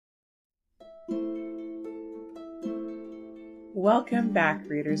Welcome back,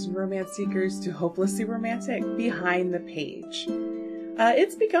 readers and romance seekers, to Hopelessly Romantic Behind the Page.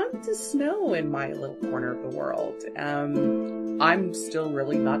 It's begun to snow in my little corner of the world. I'm still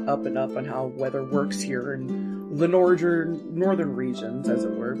really not up and up on how weather works here in the northern regions, as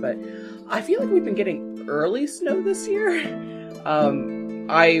it were, but I feel like we've been getting early snow this year.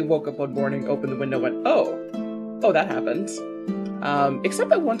 I woke up one morning, opened the window, and went, oh, that happened.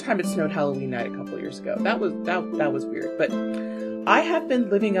 Except that one time it snowed Halloween night a couple years ago. That was weird. But I have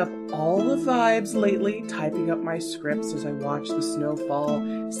been living up all the vibes lately, typing up my scripts as I watch the snow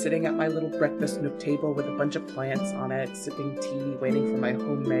fall, sitting at my little breakfast nook table with a bunch of plants on it, sipping tea, waiting for my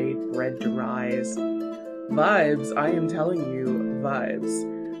homemade bread to rise. Vibes, I am telling you,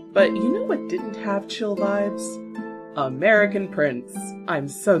 vibes. But you know what didn't have chill vibes? American Prince. I'm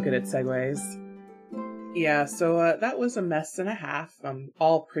so good at segues. Yeah, so that was a mess and a half.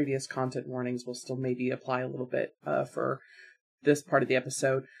 All previous content warnings will still maybe apply a little bit for this part of the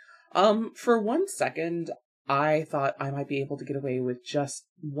episode. For 1 second, I thought I might be able to get away with just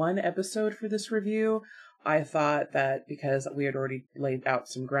one episode for this review. I thought that because we had already laid out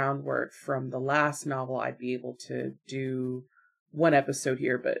some groundwork from the last novel, I'd be able to do one episode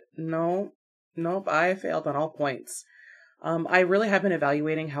here, but nope, I failed on all points. I really have been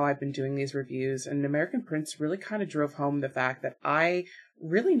evaluating how I've been doing these reviews, and American Prince really kind of drove home the fact that I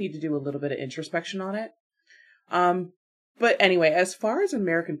really need to do a little bit of introspection on it. But anyway, as far as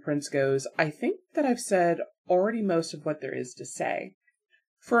American Prince goes, I think that I've said already most of what there is to say.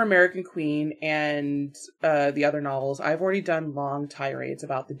 For American Queen and the other novels, I've already done long tirades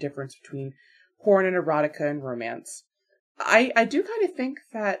about the difference between porn and erotica and romance. I do kind of think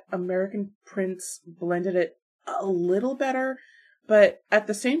that American Prince blended it a little better, but at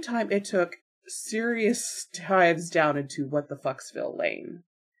the same time it took serious dives down into what the fucksville lane.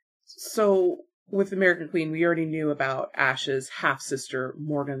 So with American Queen, we already knew about Ash's half-sister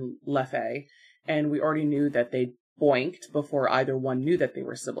Morgan Le Fay, and we already knew that they boinked before either one knew that they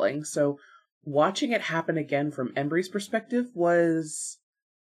were siblings, so watching it happen again from Embry's perspective was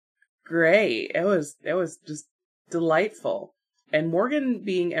great. It was just delightful. And Morgan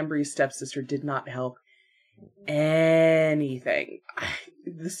being Embry's stepsister did not help anything.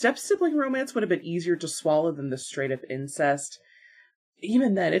 The step-sibling romance would have been easier to swallow than the straight-up incest.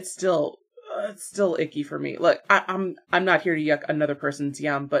 Even then, it's still icky for me. Look, I'm not here to yuck another person's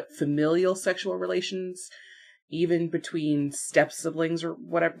yum, but familial sexual relations, even between step-siblings or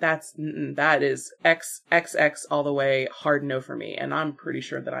whatever, that is XXX all the way, hard no for me, and I'm pretty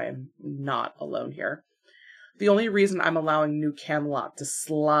sure that I am not alone here. The only reason I'm allowing New Camelot to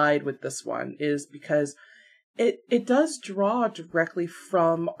slide with this one is because it does draw directly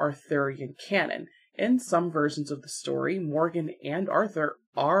from Arthurian canon. In some versions of the story, Morgan and Arthur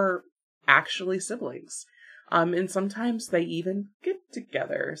are actually siblings. And sometimes they even get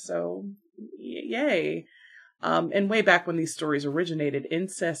together, so yay. And way back when these stories originated,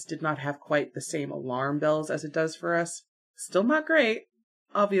 incest did not have quite the same alarm bells as it does for us. Still not great,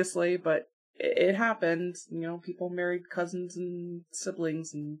 obviously, but it happened. You know, people married cousins and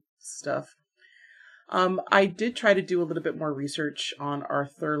siblings and stuff. I did try to do a little bit more research on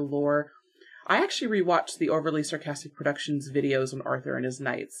Arthur lore. I actually rewatched the Overly Sarcastic Productions videos on Arthur and his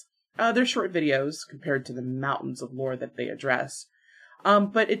knights. They're short videos compared to the mountains of lore that they address.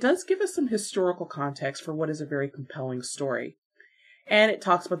 But it does give us some historical context for what is a very compelling story. And it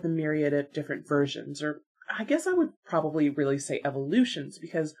talks about the myriad of different versions, or I guess I would probably really say evolutions,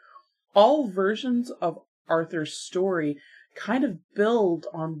 because all versions of Arthur's story kind of build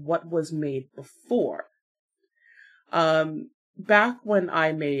on what was made before. Back when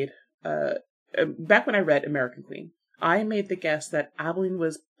I read American Queen, I made the guess that Aveline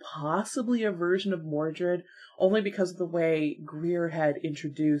was possibly a version of Mordred, only because of the way Greer had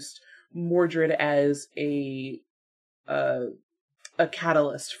introduced Mordred as a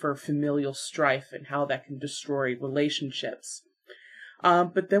catalyst for familial strife and how that can destroy relationships.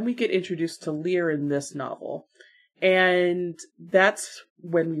 But then we get introduced to Lear in this novel, and that's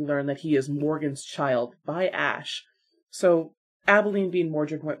when we learn that he is Morgan's child by Ash. So Aveline being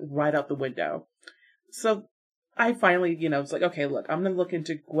Mordred went right out the window. So I finally, was like, okay, look, I'm going to look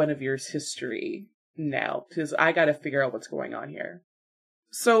into Guinevere's history now, because I got to figure out what's going on here.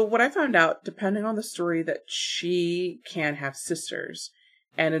 So what I found out, depending on the story, that she can have sisters,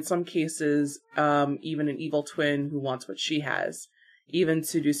 and in some cases, even an evil twin who wants what she has, even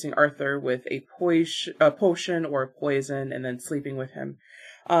seducing Arthur with a potion or a poison and then sleeping with him.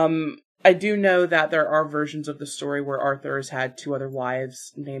 I do know that there are versions of the story where Arthur has had 2 other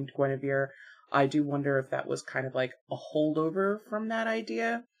wives named Guinevere. I do wonder if that was kind of like a holdover from that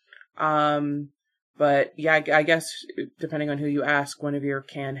idea. But yeah, I guess depending on who you ask, Guinevere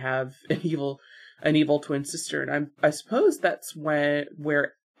can have an evil twin sister, and I suppose that's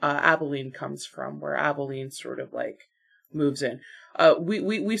where Abilene comes from, where Abilene sort of like moves in.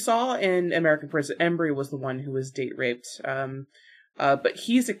 We saw in American Prison, Embry was the one who was date raped. But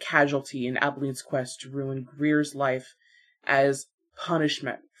he's a casualty in Abeline's quest to ruin Greer's life as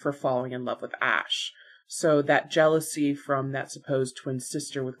punishment for falling in love with Ash. So that jealousy from that supposed twin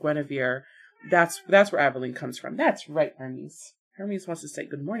sister with Guinevere, that's where Aveline comes from. That's right, Hermes. Hermes wants to say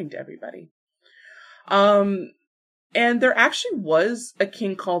good morning to everybody. And there actually was a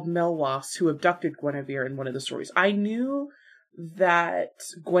king called Melwas who abducted Guinevere in one of the stories. I knew that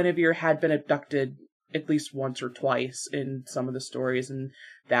Guinevere had been abducted at least once or twice in some of the stories, and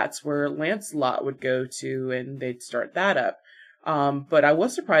that's where Lancelot would go to, and they'd start that up. But I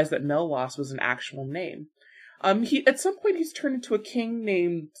was surprised that Melwas was an actual name. He at some point he's turned into a king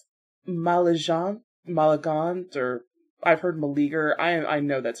named Malagant, or I've heard Maliger. I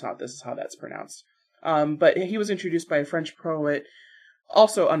know this is how that's pronounced. But he was introduced by a French poet,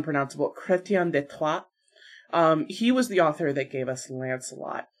 also unpronounceable, Chrétien de Troyes. He was the author that gave us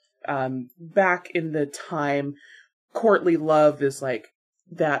Lancelot. Back in the time, courtly love is like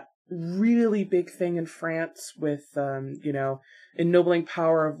that really big thing in France with, ennobling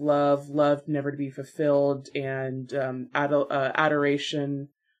power of love never to be fulfilled, and adoration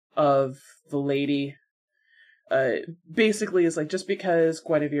of the lady. Basically is like, just because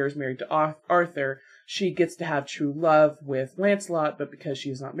Guinevere is married to Arthur, she gets to have true love with Lancelot, but because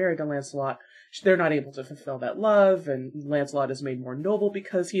she's not married to Lancelot, they're not able to fulfill that love, and Lancelot is made more noble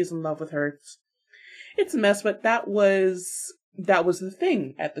because he is in love with her. It's a mess, but that was the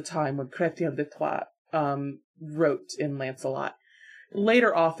thing at the time when Chrétien de Troyes wrote in Lancelot.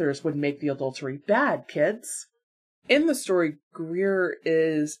 Later authors would make the adultery bad, kids. In the story, Greer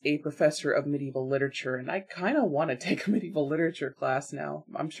is a professor of medieval literature, and I kind of want to take a medieval literature class now.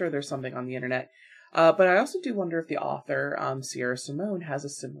 I'm sure there's something on the internet. But I also do wonder if the author, Sierra Simone, has a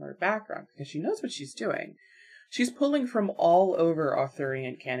similar background, because she knows what she's doing. She's pulling from all over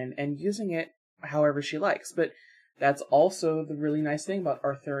Arthurian canon and using it however she likes. But that's also the really nice thing about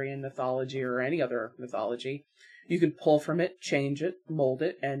Arthurian mythology or any other mythology. You can pull from it, change it, mold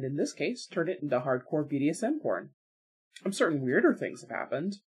it, and in this case, turn it into hardcore BDSM porn. I'm certain weirder things have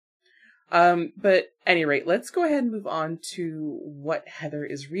happened. But at any rate, let's go ahead and move on to what Heather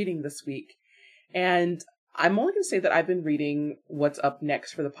is reading this week. And I'm only going to say that I've been reading what's up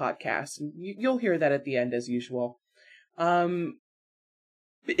next for the podcast. And you'll hear that at the end as usual.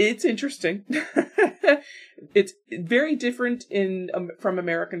 It's interesting. It's very different from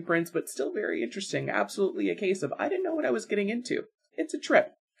American Prince, but still very interesting. Absolutely a case of I didn't know what I was getting into. It's a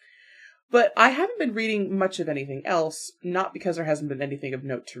trip. But I haven't been reading much of anything else, not because there hasn't been anything of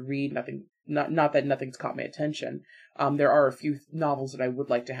note to read, not that nothing's caught my attention. There are a few novels that I would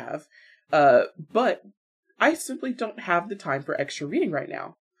like to have. But I simply don't have the time for extra reading right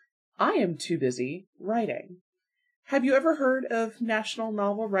now. I am too busy writing. Have you ever heard of National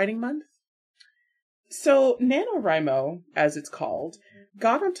Novel Writing Month? So NaNoWriMo, as it's called,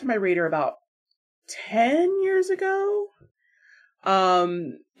 got onto my radar about 10 years ago.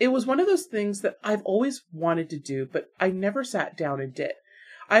 It was one of those things that I've always wanted to do, but I never sat down and did.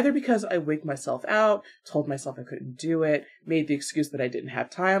 Either because I wigged myself out, told myself I couldn't do it, made the excuse that I didn't have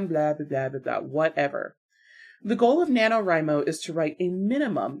time, blah, blah, blah, blah, blah, whatever. The goal of NaNoWriMo is to write a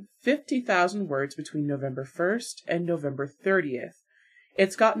minimum 50,000 words between November 1st and November 30th.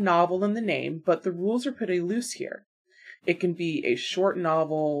 It's got novel in the name, but the rules are pretty loose here. It can be a short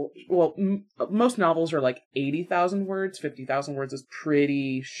novel. Well, most novels are like 80,000 words. 50,000 words is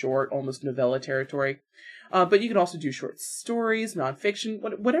pretty short, almost novella territory. But you can also do short stories, nonfiction,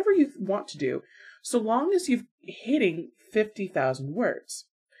 whatever you want to do, so long as you're hitting 50,000 words.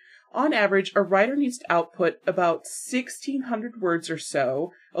 On average, a writer needs to output about 1,600 words or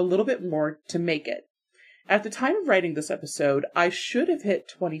so, a little bit more, to make it. At the time of writing this episode, I should have hit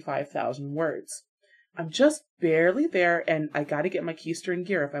 25,000 words. I'm just barely there, and I gotta get my keister in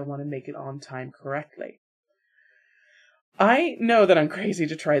gear if I want to make it on time correctly. I know that I'm crazy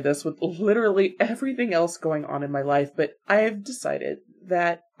to try this with literally everything else going on in my life, but I have decided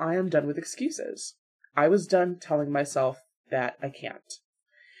that I am done with excuses. I was done telling myself that I can't.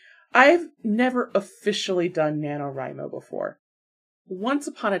 I've never officially done NaNoWriMo before. Once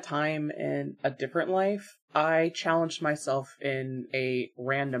upon a time in a different life, I challenged myself in a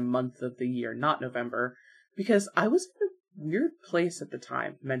random month of the year, not November, because I was in a weird place at the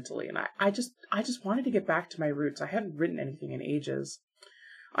time mentally, and I just wanted to get back to my roots. I hadn't written anything in ages.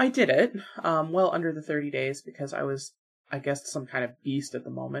 I did it, well under the 30 days, because I was, I guess, some kind of beast at the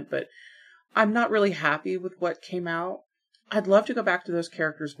moment, but I'm not really happy with what came out. I'd love to go back to those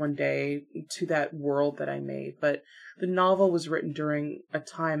characters one day, to that world that I made, but the novel was written during a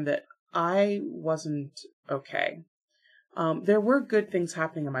time that I wasn't okay. There were good things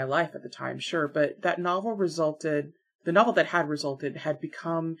happening in my life at the time, sure, but the novel that had resulted had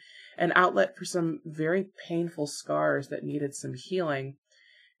become an outlet for some very painful scars that needed some healing.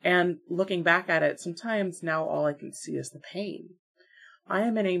 And looking back at it, sometimes now all I can see is the pain. I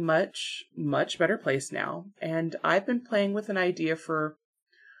am in a much, much better place now, and I've been playing with an idea for,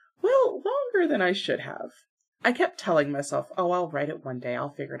 well, longer than I should have. I kept telling myself, oh, I'll write it one day,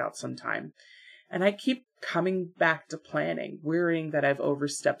 I'll figure it out sometime. And I keep coming back to planning, worrying that I've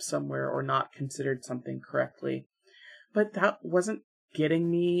overstepped somewhere or not considered something correctly. But that wasn't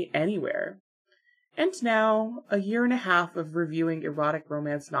getting me anywhere. And now, a year and a half of reviewing erotic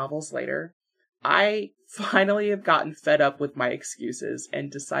romance novels later, I finally have gotten fed up with my excuses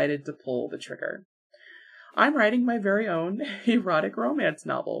and decided to pull the trigger. I'm writing my very own erotic romance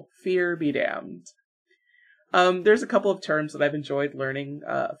novel, Fear Be Damned. There's a couple of terms that I've enjoyed learning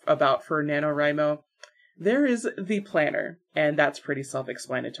about for NaNoWriMo. There is the planner, and that's pretty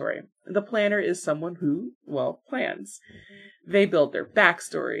self-explanatory. The planner is someone who, well, plans. They build their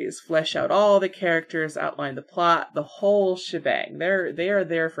backstories, flesh out all the characters, outline the plot, the whole shebang. They are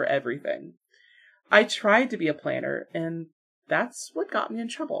there for everything. I tried to be a planner, and that's what got me in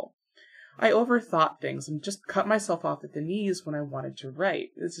trouble. I overthought things and just cut myself off at the knees when I wanted to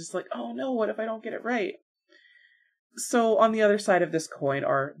write. It's just like, oh no, what if I don't get it right? So on the other side of this coin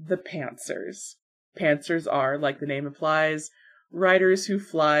are the pantsers. Pantsers are, like the name implies, writers who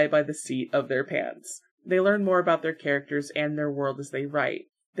fly by the seat of their pants. They learn more about their characters and their world as they write.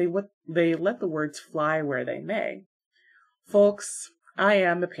 They let the words fly where they may. Folks, I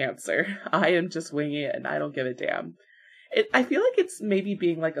am a pantser. I am just winging it and I don't give a damn. I feel like it's maybe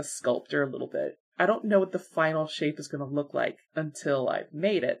being like a sculptor a little bit. I don't know what the final shape is going to look like until I've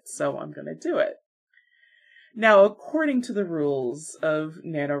made it, so I'm going to do it. Now, according to the rules of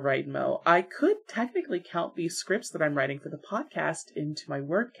NaNoWriMo, I could technically count these scripts that I'm writing for the podcast into my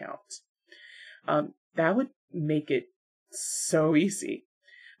word count. That would make it so easy.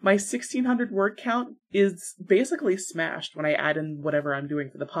 My 1,600 word count is basically smashed when I add in whatever I'm doing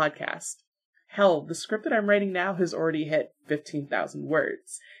for the podcast. Hell, the script that I'm writing now has already hit 15,000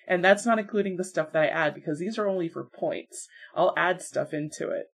 words. And that's not including the stuff that I add, because these are only for points. I'll add stuff into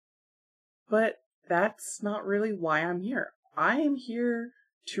it. But that's not really why I'm here. I am here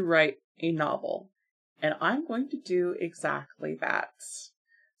to write a novel. And I'm going to do exactly that.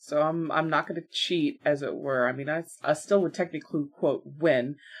 So I'm not going to cheat, as it were. I mean, I still would technically, quote,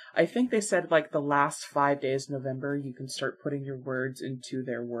 win. I think they said, like, the last 5 days of November, you can start putting your words into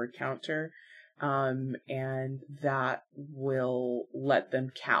their word counter. And that will let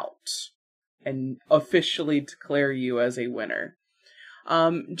them count and officially declare you as a winner.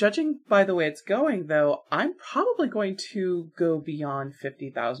 Judging by the way it's going, though, I'm probably going to go beyond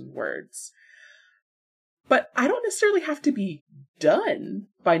 50,000 words. But I don't necessarily have to be done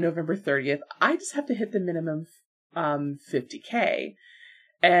by November 30th. I just have to hit the minimum 50K.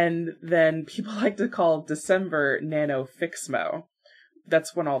 And then people like to call December NaNoFixmo.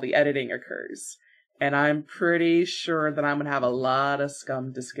 That's when all the editing occurs. And I'm pretty sure that I'm going to have a lot of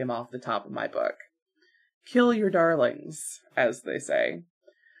scum to skim off the top of my book. Kill your darlings, as they say.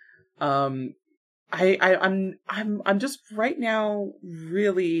 I'm just right now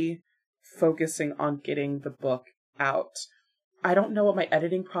really focusing on getting the book out. I don't know what my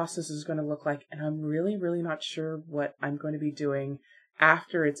editing process is going to look like, and I'm really, really not sure what I'm going to be doing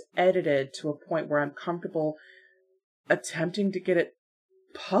after it's edited to a point where I'm comfortable attempting to get it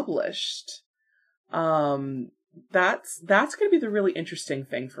published. That's going to be the really interesting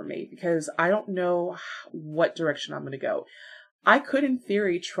thing for me, because I don't know what direction I'm going to go. I could, in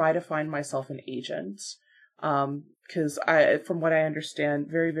theory, try to find myself an agent, because from what I understand,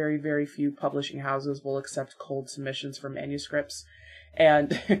 very, very, very few publishing houses will accept cold submissions for manuscripts,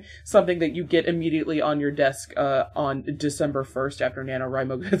 and something that you get immediately on your desk on December 1st after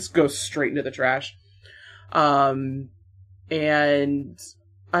NaNoWriMo goes straight into the trash. And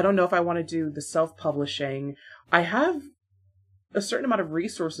I don't know if I want to do the self-publishing. I have a certain amount of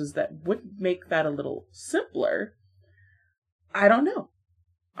resources that would make that a little simpler. I don't know.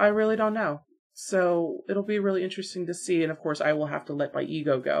 I really don't know. So it'll be really interesting to see. And of course, I will have to let my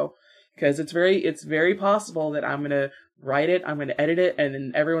ego go, because it's very possible that I'm going to write it, I'm going to edit it, and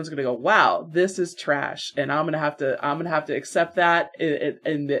then everyone's going to go, wow, this is trash. And I'm going to have to accept that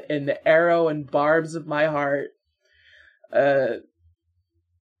in the arrow and barbs of my heart. There's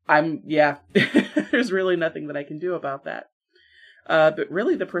really nothing that I can do about that. But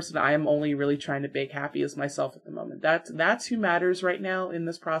really the person I am only really trying to make happy is myself at the moment. That's who matters right now in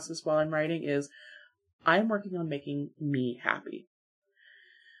this process while I'm writing, is I'm working on making me happy.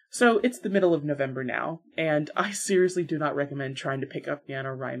 So it's the middle of November now, and I seriously do not recommend trying to pick up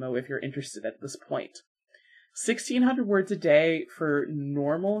NaNoWriMo if you're interested at this point. 1,600 words a day for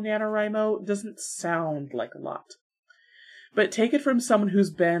normal NaNoWriMo doesn't sound like a lot. But take it from someone who's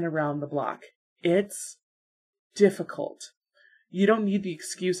been around the block. It's difficult. You don't need the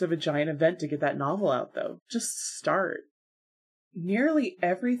excuse of a giant event to get that novel out, though. Just start. Nearly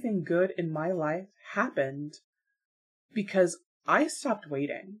everything good in my life happened because I stopped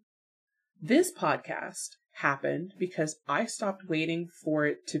waiting. This podcast happened because I stopped waiting for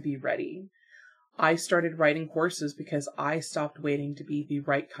it to be ready. I started writing courses because I stopped waiting to be the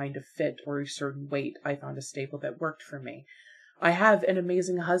right kind of fit or a certain weight. I found a staple that worked for me. I have an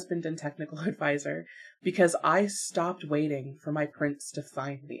amazing husband and technical advisor because I stopped waiting for my prince to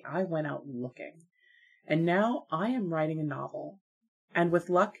find me. I went out looking. And now I am writing a novel. And with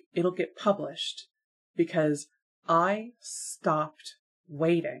luck, it'll get published because I stopped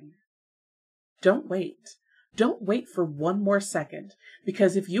waiting. Don't wait. Don't wait for one more second,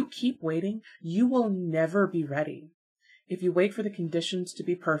 because if you keep waiting, you will never be ready. If you wait for the conditions to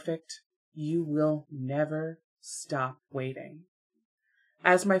be perfect, you will never stop waiting.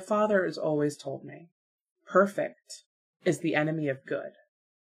 As my father has always told me, perfect is the enemy of good.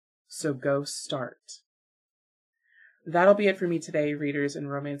 So go start. That'll be it for me today, readers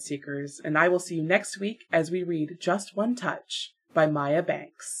and romance seekers, and I will see you next week as we read Just One Touch by Maya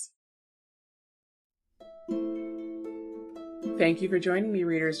Banks. Thank you for joining me,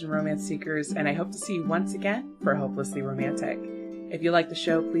 readers and romance seekers, and I hope to see you once again for Hopelessly Romantic. If you like the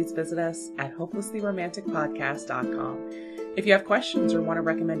show, please visit us at hopelesslyromanticpodcast.com. If you have questions or want to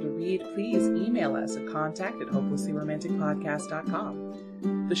recommend a read, please email us at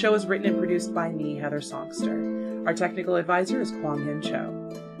contact@hopelesslyromanticpodcast.com. The show is written and produced by me, Heather Songster. Our technical advisor is Kwang Hin Cho.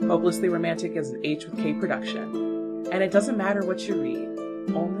 Hopelessly Romantic is an H with K production. And it doesn't matter what you read,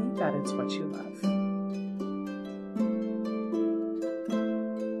 only that it's what you love.